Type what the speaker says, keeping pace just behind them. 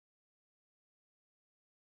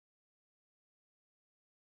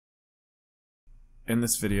In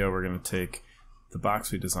this video, we're going to take the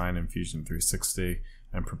box we designed in Fusion 360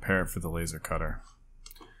 and prepare it for the laser cutter.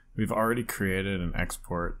 We've already created an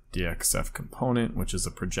export DXF component, which is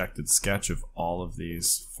a projected sketch of all of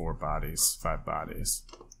these five bodies.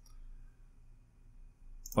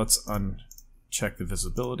 Let's uncheck the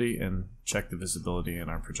visibility and check the visibility in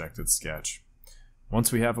our projected sketch.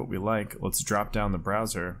 Once we have what we like, let's drop down the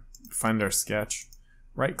browser, find our sketch,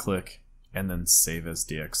 right-click, and then save as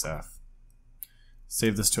DXF.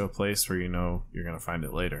 Save this to a place where you know you're going to find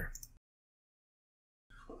it later.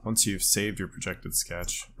 Once you've saved your projected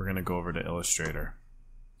sketch, we're going to go over to Illustrator.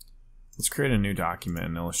 Let's create a new document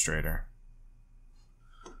in Illustrator.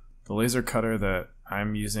 The laser cutter that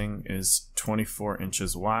I'm using is 24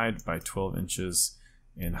 inches wide by 12 inches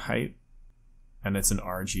in height, and it's an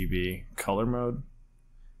RGB color mode.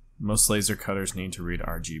 Most laser cutters need to read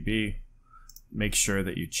RGB. Make sure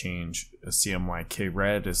that you change a CMYK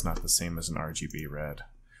red is not the same as an RGB red.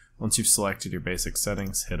 Once you've selected your basic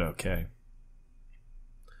settings, hit OK.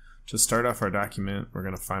 To start off our document, we're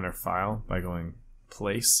going to find our file by going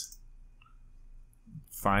Place,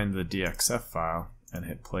 find the DXF file, and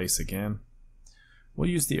hit Place again. We'll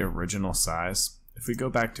use the original size. If we go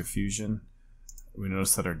back to Fusion, we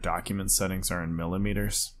notice that our document settings are in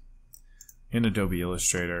millimeters. In Adobe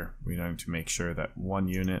Illustrator, we need to make sure that 1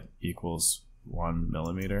 unit equals 1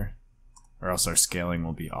 millimeter, or else our scaling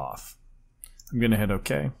will be off. I'm going to hit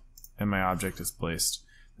OK, and my object is placed.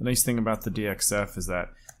 The nice thing about the DXF is that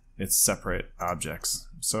it's separate objects.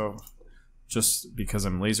 So just because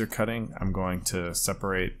I'm laser cutting, I'm going to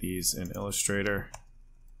separate these in Illustrator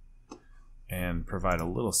and provide a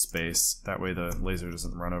little space. That way the laser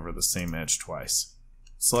doesn't run over the same edge twice.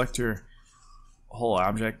 Select your whole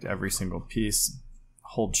object, every single piece,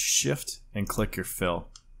 hold Shift and click your fill.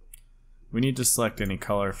 We need to select any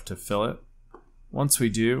color to fill it. Once we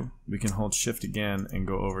do, we can hold Shift again and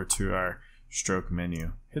go over to our stroke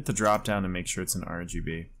menu. Hit the drop down and make sure it's in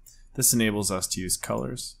RGB. This enables us to use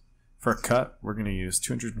colors. For a cut, we're going to use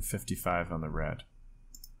 255 on the red.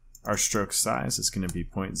 Our stroke size is going to be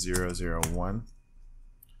 0.001.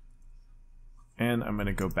 And I'm going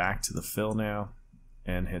to go back to the fill now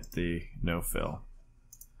and hit the no fill.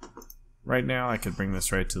 Right now I could bring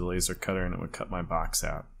this right to the laser cutter and it would cut my box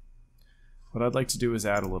out. What I'd like to do is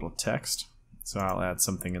add a little text, so I'll add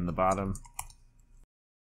something in the bottom.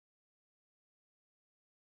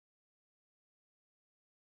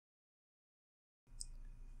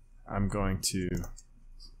 I'm going to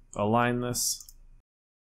align this,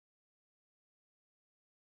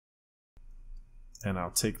 and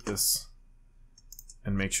I'll take this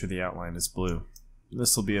and make sure the outline is blue.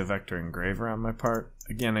 This will be a vector engraver on my part.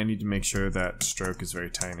 Again, I need to make sure that stroke is very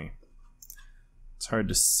tiny. It's hard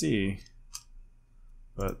to see,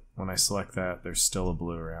 but when I select that, there's still a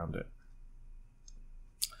blue around it.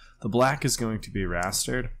 The black is going to be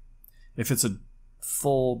rastered. If it's a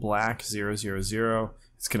full black 000,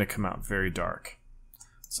 it's going to come out very dark.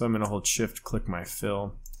 So I'm going to hold Shift, click my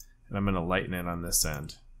fill, and I'm going to lighten it on this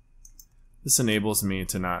end. This enables me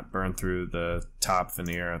to not burn through the top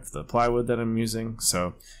veneer of the plywood that I'm using,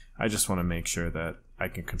 so I just want to make sure that I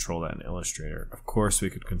can control that in Illustrator. Of course, we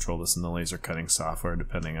could control this in the laser cutting software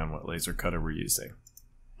depending on what laser cutter we're using.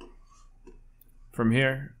 From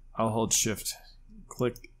here, I'll hold Shift,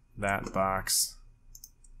 click that box,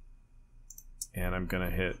 and I'm going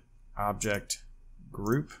to hit Object,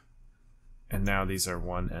 Group, and now these are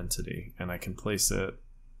one entity, and I can place it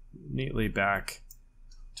neatly back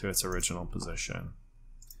to its original position.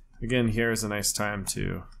 Again, here's a nice time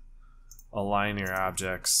to align your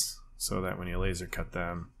objects so that when you laser cut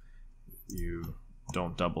them, you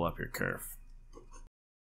don't double up your curve.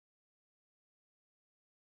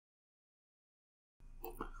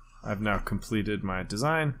 I've now completed my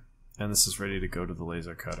design, and this is ready to go to the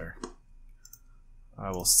laser cutter.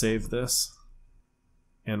 I will save this,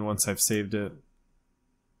 and once I've saved it,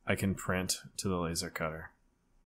 I can print to the laser cutter.